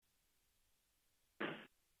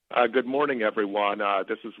Good morning, everyone.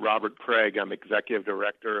 This is Robert Craig. I'm Executive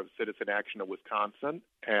Director of Citizen Action of Wisconsin,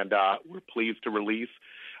 and we're pleased to release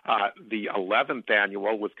the 11th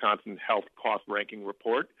Annual Wisconsin Health Cost Ranking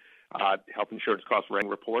Report, Health Insurance Cost Ranking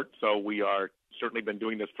Report. So we are certainly been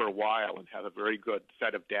doing this for a while and have a very good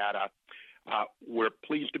set of data. We're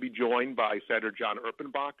pleased to be joined by Senator John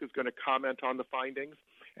Erpenbach, who's going to comment on the findings,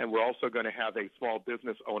 and we're also going to have a small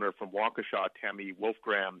business owner from Waukesha, Tammy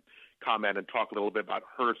Wolfgram, comment and talk a little bit about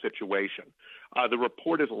her situation. The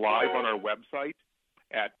report is live on our website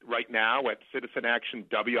right now at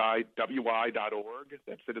citizenactionwi.org.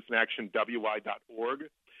 That's citizenactionwi.org.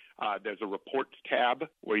 There's a reports tab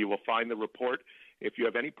where you will find the report. If you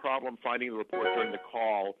have any problem finding the report during the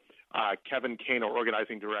call, Kevin Kane, our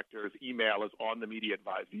organizing director's email is on the media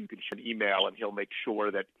advisor. You can send an email and he'll make sure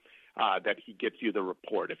that he gets you the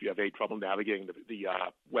report if you have any trouble navigating the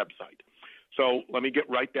website. So let me get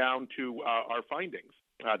right down to our findings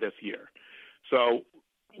this year. So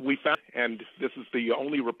we found, and this is the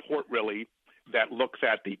only report really that looks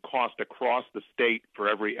at the cost across the state for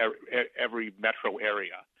every metro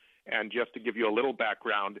area. And just to give you a little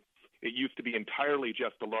background, it used to be entirely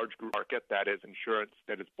just a large group market, that is insurance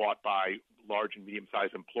that is bought by large and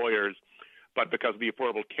medium-sized employers. But because of the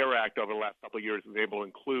Affordable Care Act over the last couple of years, is able to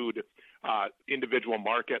include individual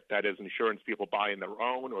market, that is insurance people buy in their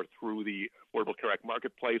own or through the Affordable Care Act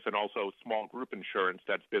marketplace, and also small group insurance,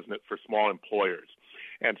 that's business for small employers.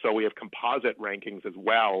 And so we have composite rankings as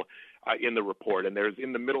well in the report. And there's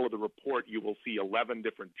in the middle of the report, you will see 11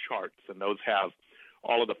 different charts, and those have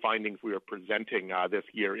all of the findings we are presenting this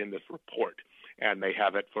year in this report. And they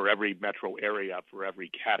have it for every metro area, for every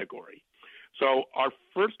category. So our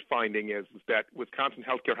first finding is that Wisconsin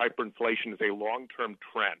healthcare hyperinflation is a long-term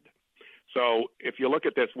trend. So if you look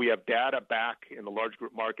at this, we have data back in the large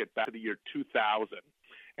group market back to the year 2000,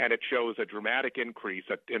 and it shows a dramatic increase,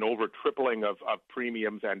 an over tripling of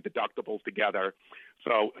premiums and deductibles together.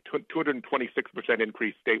 So 226%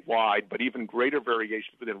 increase statewide, but even greater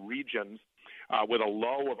variations within regions, with a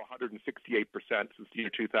low of 168% since the year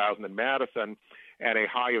 2000 in Madison, and a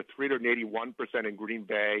high of 381% in Green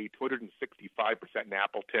Bay, 265% in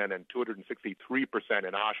Appleton, and 263%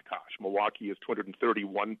 in Oshkosh. Milwaukee is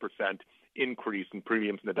 231% increase in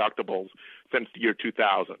premiums and deductibles since the year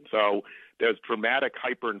 2000. So there's dramatic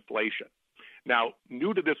hyperinflation. Now,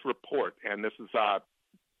 new to this report, and this is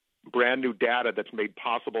brand new data that's made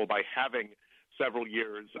possible by having several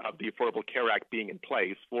years of the Affordable Care Act being in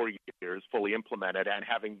place, 4 years fully implemented, and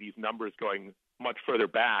having these numbers going much further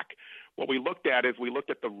back. What we looked at is we looked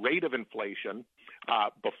at the rate of inflation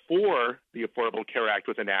before the Affordable Care Act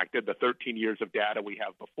was enacted, the 13 years of data we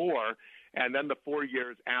have before, and then the 4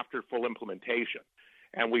 years after full implementation.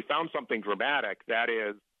 And we found something dramatic, that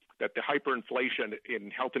is that the hyperinflation in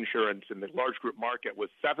health insurance in the large group market was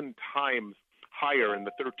 7 times higher in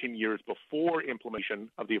the 13 years before implementation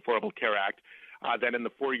of the Affordable Care Act than in the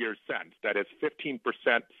 4 years since. That is 15%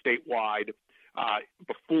 statewide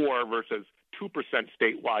before versus 2%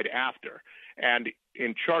 statewide after. And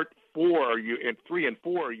in chart 4, in 3 and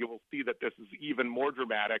 4, you will see that this is even more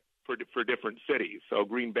dramatic for different cities. So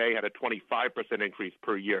Green Bay had a 25% increase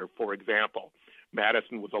per year, for example.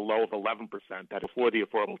 Madison was a low of 11%, that before the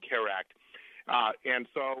Affordable Care Act. And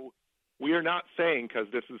so we are not saying,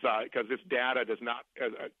 because this data does not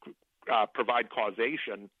provide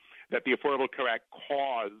causation, that the Affordable Care Act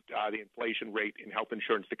caused the inflation rate in health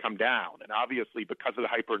insurance to come down. And obviously, because of the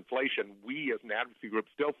hyperinflation, we as an advocacy group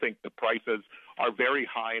still think the prices are very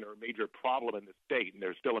high and are a major problem in the state, and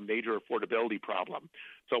there's still a major affordability problem.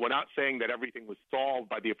 So we're not saying that everything was solved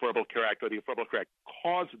by the Affordable Care Act or the Affordable Care Act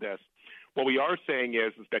caused this. What we are saying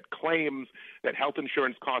is that claims that health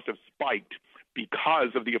insurance costs have spiked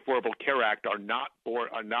because of the Affordable Care Act are not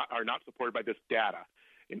supported by this data.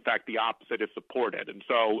 In fact, the opposite is supported. And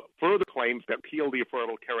so further claims that repeal the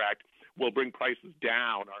Affordable Care Act will bring prices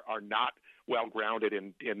down are not well grounded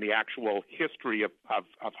in the actual history of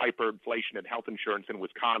hyperinflation in health insurance in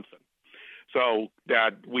Wisconsin. So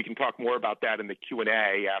that we can talk more about that in the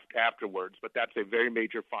Q&A afterwards, but that's a very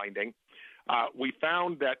major finding. We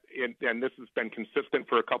found that, and this has been consistent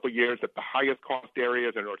for a couple of years, that the highest cost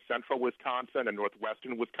areas are north central Wisconsin and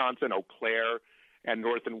northwestern Wisconsin, Eau Claire, and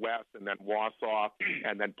north and west, and then Wausau,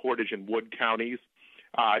 and then Portage and Wood counties.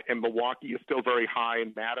 And Milwaukee is still very high,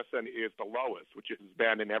 and Madison is the lowest, which has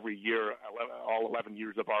been in every year, all 11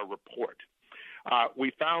 years of our report.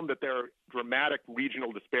 We found that there are dramatic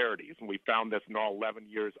regional disparities, and we found this in all 11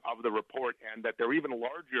 years of the report, and that they're even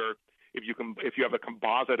larger if you have a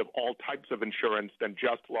composite of all types of insurance than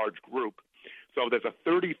just large group. So there's a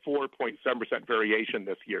 34.7% variation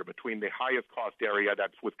this year between the highest cost area,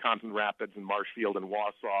 that's Wisconsin Rapids and Marshfield and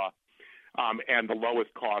Wausau, and the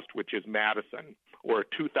lowest cost, which is Madison, or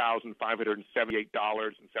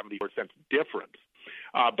 $2,578.74 difference.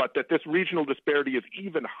 But that this regional disparity is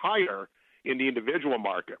even higher in the individual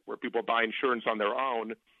market, where people buy insurance on their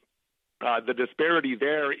own. The disparity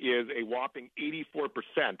there is a whopping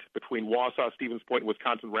 84% between Wausau, Stevens Point,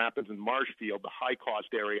 Wisconsin Rapids, and Marshfield, the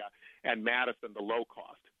high-cost area, and Madison, the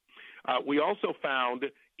low-cost. We also found,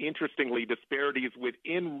 interestingly, disparities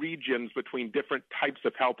within regions between different types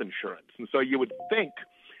of health insurance. And so you would think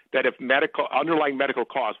that if underlying medical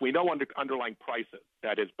costs, we know underlying prices,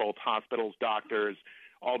 that is both hospitals, doctors,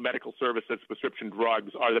 all medical services, prescription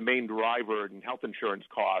drugs are the main driver in health insurance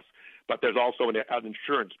costs, but there's also an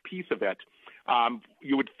insurance piece of it.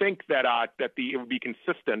 You would think that it would be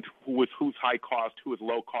consistent who's high cost, who is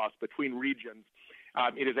low cost between regions.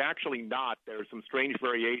 It is actually not. There are some strange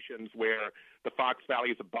variations where the Fox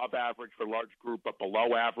Valley is above average for large group, but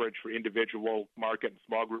below average for individual market and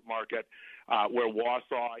small group market, where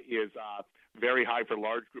Wausau is very high for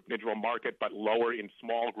large group individual market, but lower in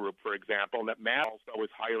small group, for example, and that Madison also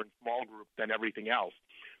is higher in small group than everything else.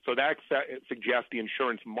 So that suggests the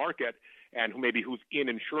insurance market and who's in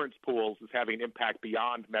insurance pools is having an impact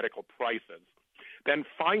beyond medical prices. Then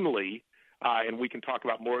finally, and we can talk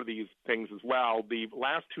about more of these things as well, the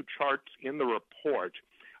last two charts in the report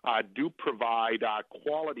do provide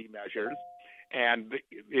quality measures. And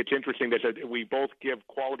it's interesting that we both give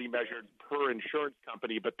quality measures per insurance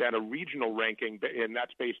company, but then a regional ranking, and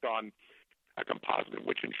that's based on a composite of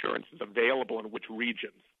which insurance is available in which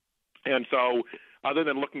regions. And so other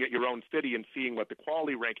than looking at your own city and seeing what the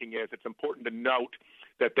quality ranking is, it's important to note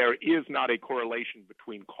that there is not a correlation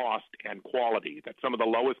between cost and quality, that some of the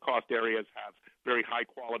lowest cost areas have very high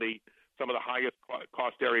quality, some of the highest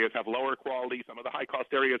cost areas have lower quality, some of the high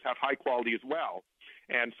cost areas have high quality as well.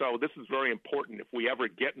 And so this is very important if we ever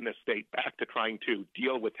get in this state back to trying to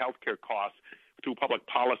deal with healthcare costs through public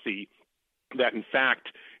policy, that in fact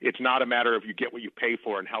it's not a matter of you get what you pay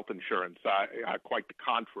for in health insurance, quite the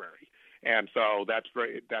contrary. And so that's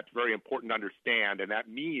very important to understand, and that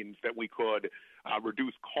means that we could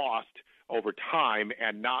reduce cost over time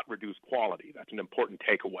and not reduce quality. That's an important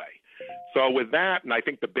takeaway. So with that, and I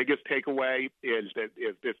think the biggest takeaway is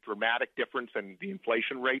this dramatic difference in the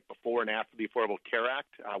inflation rate before and after the Affordable Care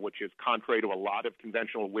Act, which is contrary to a lot of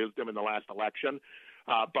conventional wisdom in the last election.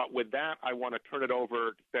 But with that, I want to turn it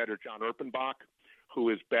over to Senator John Erpenbach, who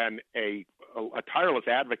has been a tireless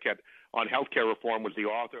advocate on healthcare reform, was the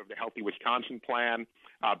author of the Healthy Wisconsin Plan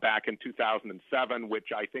back in 2007,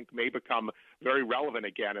 which I think may become very relevant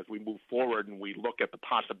again as we move forward and we look at the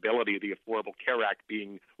possibility of the Affordable Care Act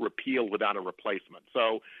being repealed without a replacement.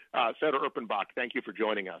 So, Senator Erpenbach, thank you for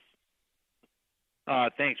joining us.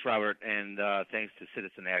 Thanks, Robert, and thanks to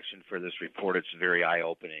Citizen Action for this report. It's very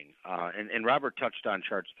eye-opening. And Robert touched on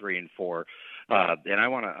charts 3 and 4, and I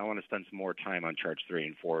want to spend some more time on charts 3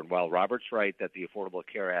 and 4. And while Robert's right that the Affordable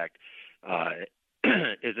Care Act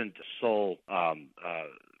isn't the sole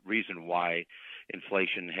reason why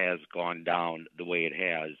inflation has gone down the way it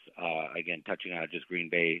has, again, touching on just Green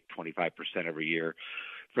Bay, 25% every year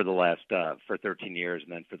for the last for 13 years,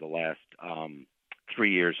 and then for the last 3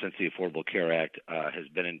 years since the Affordable Care Act has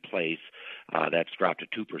been in place, that's dropped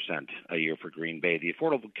to 2% a year for Green Bay. The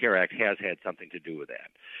Affordable Care Act has had something to do with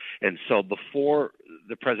that. And so before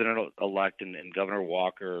the president-elect and Governor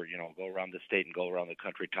Walker, go around the state and go around the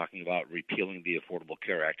country talking about repealing the Affordable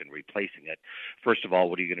Care Act and replacing it, first of all,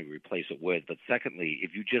 what are you going to replace it with? But secondly,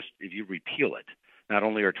 if you repeal it, not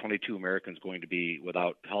only are 22 Americans going to be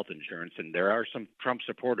without health insurance, and there are some Trump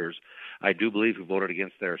supporters, I do believe, who voted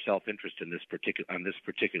against their self-interest on this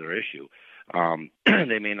particular issue.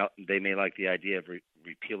 They may like the idea of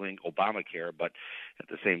repealing Obamacare, but at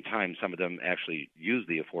the same time, some of them actually use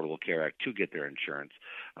the Affordable Care Act to get their insurance.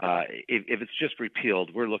 If it's just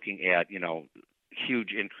repealed, we're looking at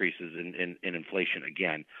huge increases in inflation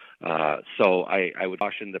again. So I would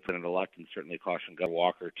caution the president-elect and certainly caution Governor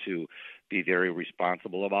Walker to be very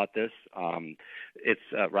responsible about this.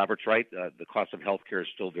 Robert's right. The cost of health care is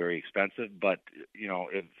still very expensive, but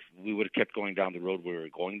if we would have kept going down the road we were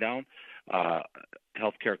going down,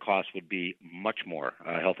 health care costs would be much more.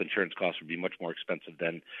 Health insurance costs would be much more expensive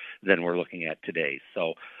than we're looking at today.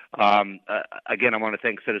 So again, I want to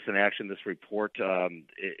thank Citizen Action. This report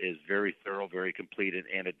is very thorough, very complete,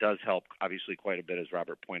 and it does help, obviously, quite a bit, as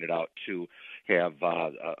Robert pointed out, to have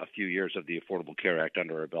a few years of the Affordable Care Act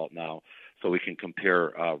under our belt now, so we can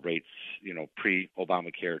compare rates,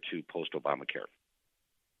 pre-Obamacare to post-Obamacare.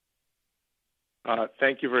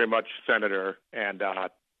 Thank you very much, Senator. And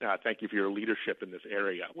Thank you for your leadership in this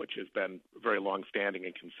area, which has been very long-standing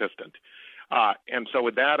and consistent. And so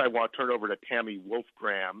with that, I want to turn it over to Tammy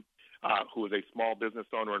Wolfgram, who is a small business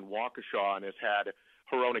owner in Waukesha and has had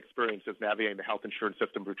her own experiences navigating the health insurance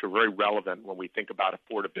system, which are very relevant when we think about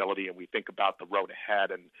affordability and we think about the road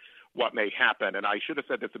ahead and what may happen. And I should have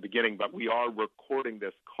said this at the beginning, but we are recording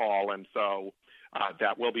this call, and so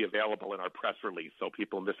that will be available in our press release. So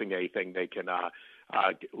people missing anything, they can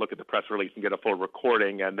look at the press release and get a full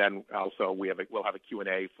recording. And then also we'll have a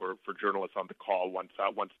Q&A for journalists on the call once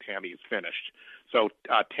Tammy is finished. So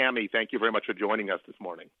Tammy, thank you very much for joining us this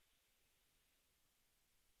morning.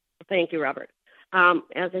 Thank you, Robert.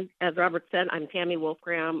 As Robert said, I'm Tammy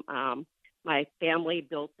Wolfgram. My family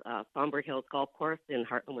built Songbird Hills Golf Course in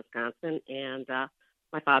Heartland, Wisconsin, and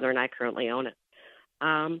my father and I currently own it.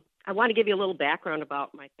 I want to give you a little background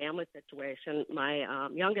about my family situation. My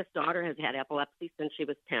youngest daughter has had epilepsy since she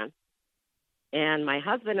was 10, and my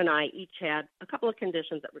husband and I each had a couple of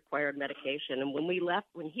conditions that required medication. And when he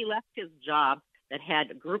left his job that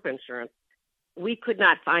had group insurance, we could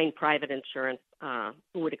not find private insurance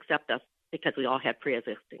who would accept us because we all had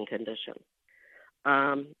pre-existing conditions.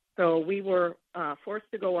 So we were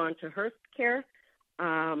forced to go on to Hearst Care.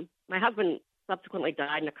 My husband subsequently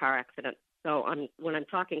died in a car accident. So when I'm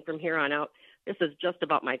talking from here on out, this is just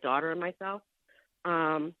about my daughter and myself.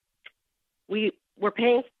 We were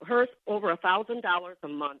paying Hearst over $1,000 a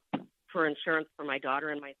month for insurance for my daughter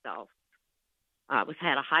and myself. We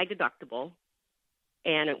had a high deductible,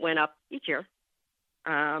 and it went up each year.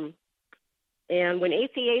 And when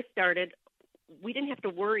ACA started, we didn't have to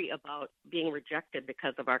worry about being rejected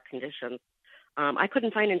because of our conditions. I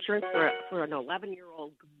couldn't find insurance for an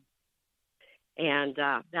 11-year-old, and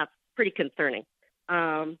that's pretty concerning.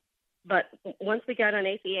 But once we got on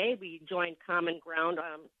ACA, we joined Common Ground.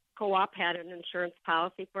 Co-op had an insurance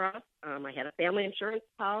policy for us. I had a family insurance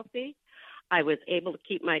policy. I was able to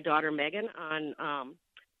keep my daughter Megan on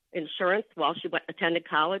insurance while she attended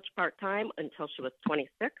college part-time until she was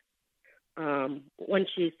 26. When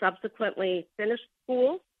she subsequently finished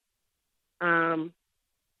school, and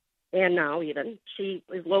now even, she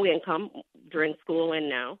is low income during school and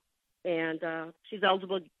now, and she's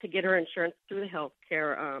eligible to get her insurance through the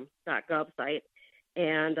healthcare.gov site.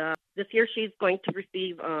 And this year she's going to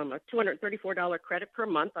receive a $234 credit per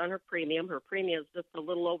month on her premium. Her premium is just a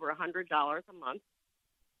little over $100 a month.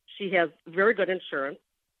 She has very good insurance,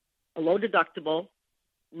 a low deductible,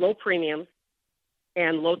 low premiums,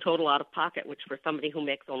 and low total out of pocket, which for somebody who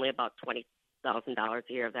makes only about $20,000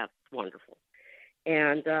 a year, that's wonderful.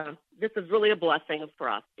 And this is really a blessing for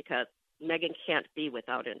us because Megan can't be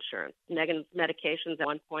without insurance. Megan's medications at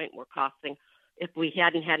one point were costing, if we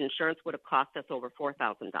hadn't had insurance, would have cost us over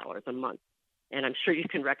 $4,000 a month. And I'm sure you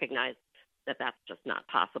can recognize that that's just not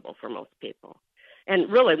possible for most people. And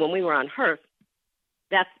really, when we were on Hearst,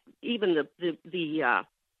 that's even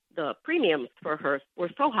the premiums for Hearst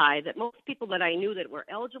were so high that most people that I knew that were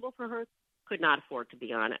eligible for Hearst could not afford to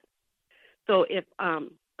be on it. So if the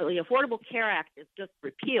Affordable Care Act is just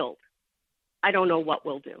repealed, I don't know what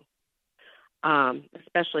we'll do,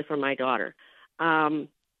 especially for my daughter.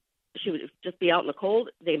 She would just be out in the cold.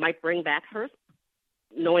 They might bring back Hearst.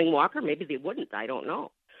 Knowing Walker, maybe they wouldn't. I don't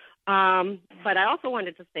know. But I also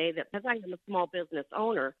wanted to say that because I'm a small business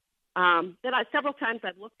owner, several times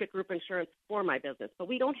I've looked at group insurance for my business, but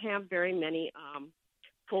we don't have very many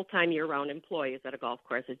full-time year-round employees at a golf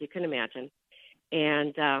course, as you can imagine.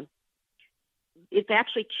 And it's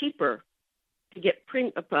actually cheaper to get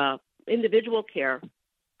individual care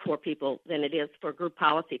for people than it is for group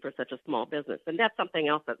policy for such a small business. And that's something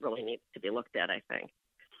else that really needs to be looked at, I think.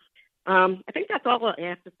 I think that's all I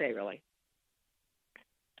have to say, really.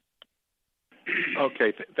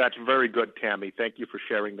 Okay, that's very good, Tammy. Thank you for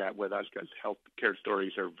sharing that with us because healthcare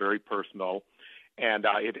stories are very personal, and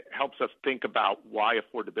it helps us think about why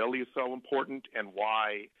affordability is so important and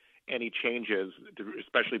why any changes,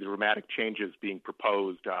 especially the dramatic changes being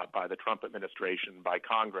proposed by the Trump administration, by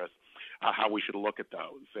Congress, how we should look at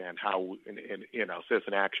those and how,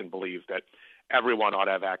 Citizen Action believes that everyone ought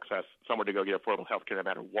to have access somewhere to go get affordable health care no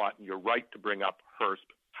matter what. And you're right to bring up Hearst,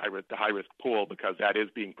 the high-risk pool, because that is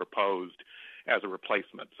being proposed as a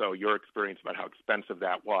replacement. So your experience about how expensive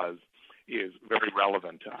that was is very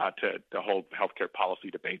relevant to the whole healthcare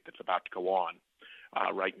policy debate that's about to go on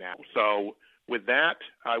right now. So with that,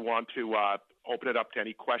 I want to open it up to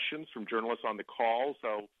any questions from journalists on the call.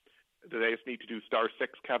 So they just need to do *6,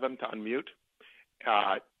 Kevin, to unmute.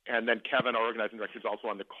 And then Kevin, our organizing director, is also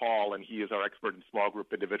on the call, and he is our expert in small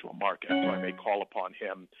group individual markets. So I may call upon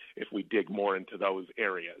him if we dig more into those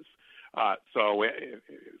areas.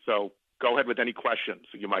 So go ahead with any questions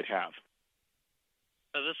you might have.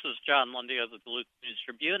 This is John Lundy of the Duluth News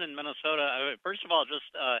Tribune in Minnesota. First of all, just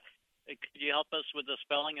could you help us with the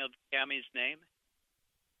spelling of Tammy's name?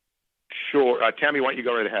 Sure. Tammy, why don't you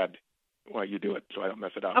go right ahead? Why don't you do it so I don't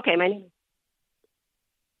mess it up? Okay, my name is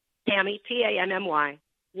Tammy, Tammy, Wolfgram,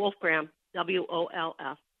 Wolfgram.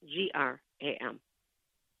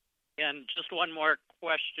 And just one more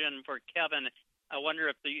question for Kevin. I wonder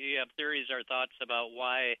if you have theories or thoughts about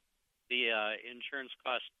why the insurance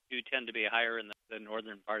costs do tend to be higher in the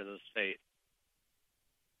northern part of the state.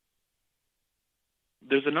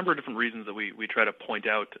 There's a number of different reasons that we try to point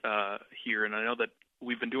out here, and I know that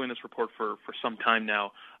we've been doing this report for some time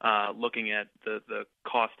now, looking at the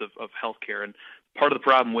cost of healthcare. And part of the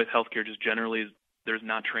problem with healthcare just generally is there's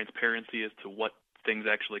not transparency as to what things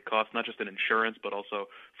actually cost, not just in insurance, but also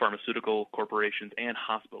pharmaceutical corporations and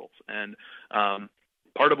hospitals. And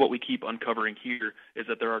part of what we keep uncovering here is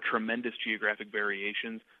that there are tremendous geographic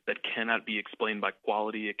variations that cannot be explained by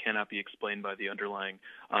quality. It cannot be explained by the underlying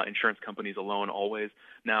insurance companies alone always.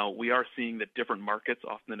 Now, we are seeing that different markets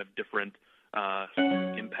often have different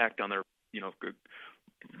impact on their,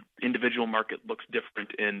 individual market looks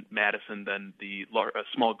different in Madison than a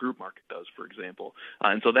small group market does, for example.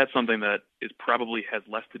 And so that's something that is probably has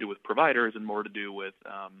less to do with providers and more to do with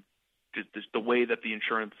just the way that the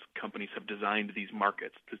insurance companies have designed these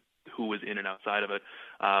markets, who is in and outside of it.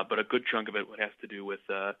 But a good chunk of it has to do with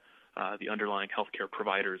the underlying healthcare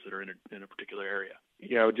providers that are in a particular area.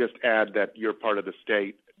 Just add that you're part of the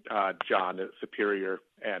state, John, Superior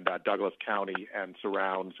and Douglas County and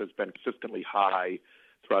surrounds has been consistently high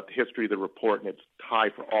throughout the history of the report, and it's high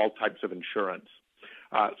for all types of insurance.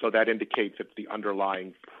 So that indicates it's the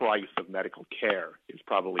underlying price of medical care is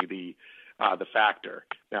probably the factor.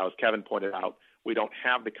 Now, as Kevin pointed out, we don't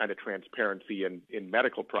have the kind of transparency in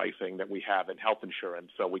medical pricing that we have in health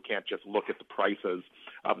insurance, so we can't just look at the prices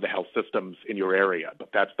of the health systems in your area. But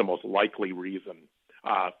that's the most likely reason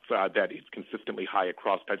that it's consistently high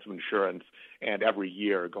across types of insurance and every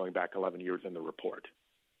year going back 11 years in the report.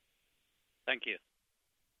 Thank you.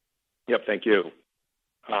 Yep, thank you.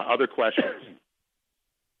 Other questions?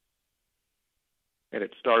 And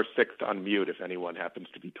it's *6 to unmute if anyone happens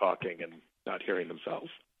to be talking and not hearing themselves.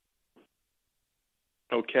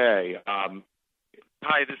 Okay.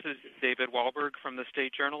 Hi, this is David Wahlberg from the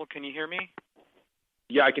State Journal. Can you hear me?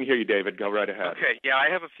 Yeah, I can hear you, David. Go right ahead. Okay. Yeah, I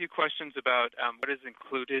have a few questions about what is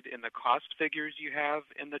included in the cost figures you have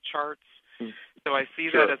in the charts. So I see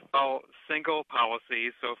Sure. that it's all single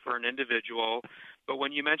policy, so for an individual. But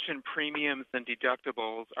when you mention premiums and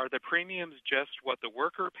deductibles, are the premiums just what the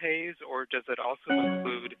worker pays, or does it also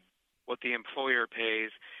include what the employer pays?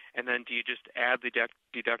 And then do you just add the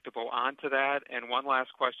deductible onto that? And one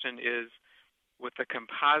last question is, with the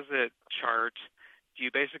composite chart, do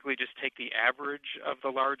you basically just take the average of the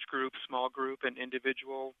large group, small group, and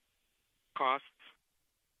individual costs?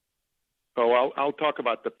 Oh, I'll talk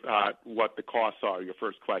about what the costs are, your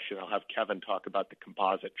first question. I'll have Kevin talk about the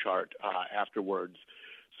composite chart afterwards.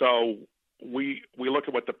 So we look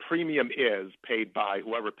at what the premium is paid by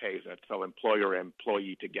whoever pays it, so employer and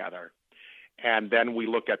employee together. And then we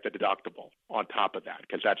look at the deductible on top of that,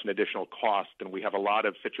 because that's an additional cost. And we have a lot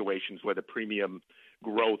of situations where the premium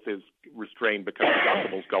growth is restrained because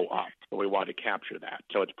deductibles go up. So we want to capture that.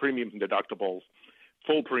 So it's premiums and deductibles,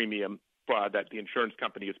 full premium that the insurance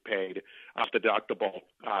company is paid, deductible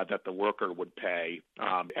that the worker would pay,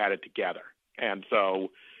 added together. And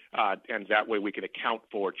so, and that way we can account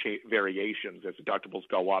for variations as deductibles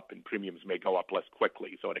go up and premiums may go up less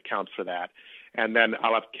quickly. So it accounts for that. And then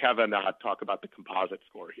I'll have Kevin talk about the composite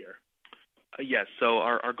score here. Yes, so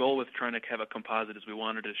our goal with trying to have a composite is we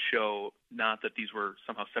wanted to show not that these were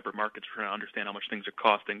somehow separate markets, we're trying to understand how much things are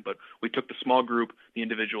costing, but we took the small group, the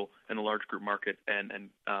individual, and the large group market and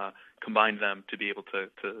combined them to be able to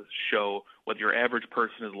show what your average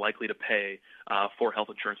person is likely to pay for health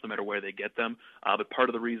insurance no matter where they get them. But part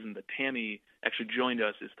of the reason that Tammy actually joined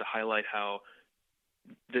us is to highlight how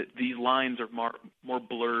these lines are more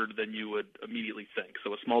blurred than you would immediately think.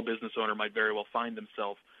 So a small business owner might very well find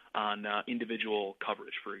themselves on individual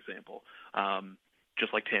coverage, for example,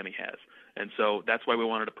 just like Tammy has. And so that's why we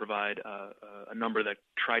wanted to provide a number that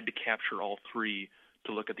tried to capture all three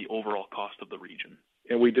to look at the overall cost of the region.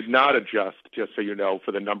 And we did not adjust, just so you know,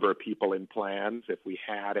 for the number of people in plans. If we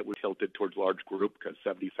had, it was tilted towards large group because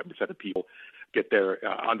 77% of people get their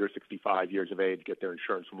under 65 years of age get their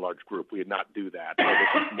insurance from large group. We did not do that. So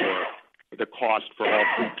this is more the cost for all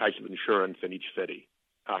three types of insurance in each city.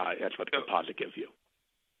 That's what the composite gives you.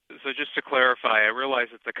 So just to clarify, I realize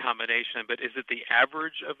it's a combination, but is it the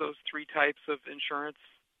average of those three types of insurance?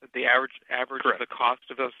 The average Correct. of the cost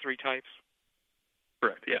of those three types?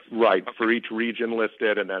 Correct. Yes. Right, Okay. for each region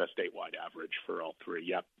listed, and then a statewide average for all three.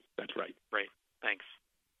 Yep, that's right. Great. Thanks.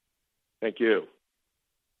 Thank you.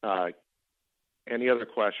 Any other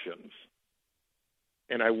questions?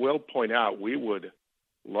 And I will point out, we would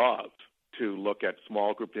love to look at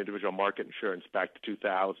small group and individual market insurance back to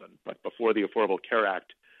 2000, but before the Affordable Care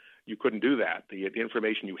Act, you couldn't do that. The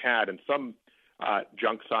information you had, and some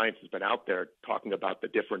junk science has been out there talking about the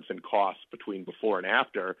difference in costs between before and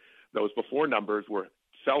after. Those before numbers were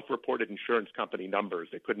self-reported insurance company numbers.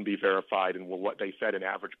 They couldn't be verified and were what they said an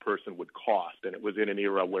average person would cost, and it was in an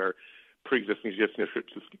era where pre-existing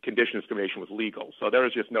condition discrimination was legal. So there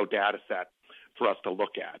was just no data set for us to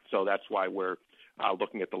look at. So that's why we're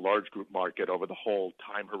looking at the large group market over the whole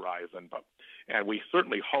time horizon. And we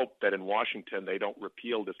certainly hope that in Washington they don't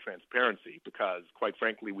repeal this transparency, because, quite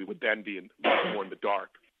frankly, we would then be more in the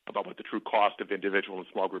dark about what the true cost of individual and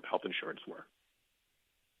small group health insurance were.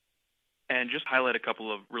 And just highlight a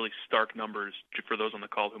couple of really stark numbers for those on the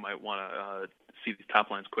call who might want to see these top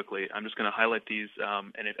lines quickly. I'm just going to highlight these,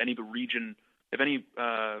 and if any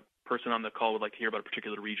person on the call would like to hear about a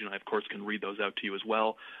particular region, I of course can read those out to you as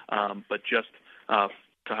well. But just to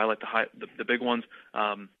highlight the big ones.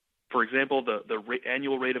 For example, the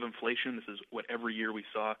annual rate of inflation, this is what every year we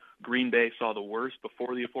saw. Green Bay saw the worst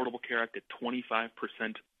before the Affordable Care Act at 25%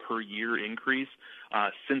 per year increase.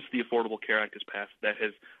 Since the Affordable Care Act has passed, that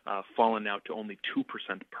has fallen now to only 2%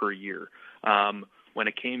 per year. When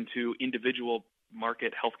it came to individual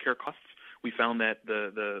market healthcare costs, we found that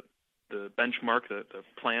the benchmark, the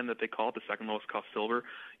plan that they call it, the second lowest cost silver,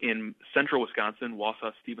 in central Wisconsin,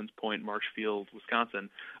 Wausau, Stevens Point, Marshfield, Wisconsin,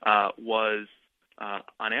 was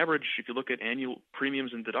on average, if you look at annual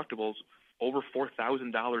premiums and deductibles, over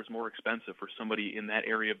 $4,000 more expensive for somebody in that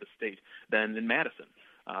area of the state than in Madison.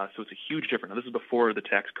 So it's a huge difference. Now, this is before the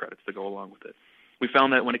tax credits that go along with it. We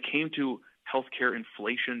found that when it came to healthcare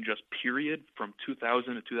inflation, just period, from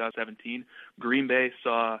 2000 to 2017, Green Bay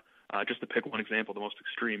saw, just to pick one example, the most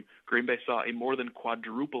extreme, Green Bay saw a more than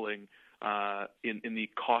quadrupling in the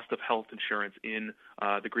cost of health insurance in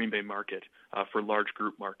the Green Bay market for large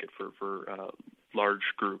group market for large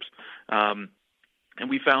groups. And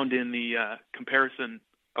we found in the comparison,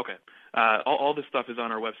 all this stuff is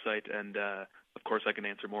on our website, and of course I can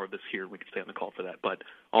answer more of this here. We can stay on the call for that, but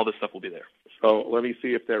all this stuff will be there. So let me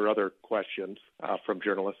see if there are other questions from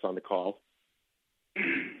journalists on the call.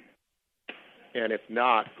 And if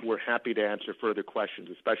not, we're happy to answer further questions,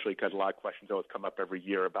 especially because a lot of questions always come up every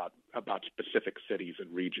year about specific cities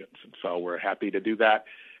and regions. And so we're happy to do that.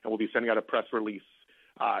 And we'll be sending out a press release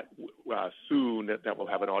soon that will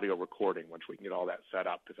have an audio recording once we can get all that set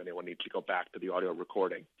up, if anyone needs to go back to the audio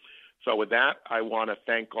recording. So with that, I want to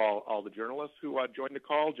thank all the journalists who joined the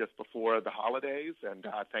call just before the holidays, and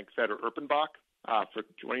thank Feder Erpenbach for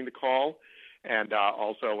joining the call, and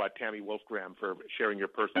also Tammy Wolfgram for sharing your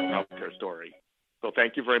personal healthcare story. So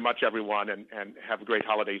thank you very much, everyone, and have a great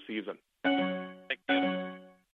holiday season.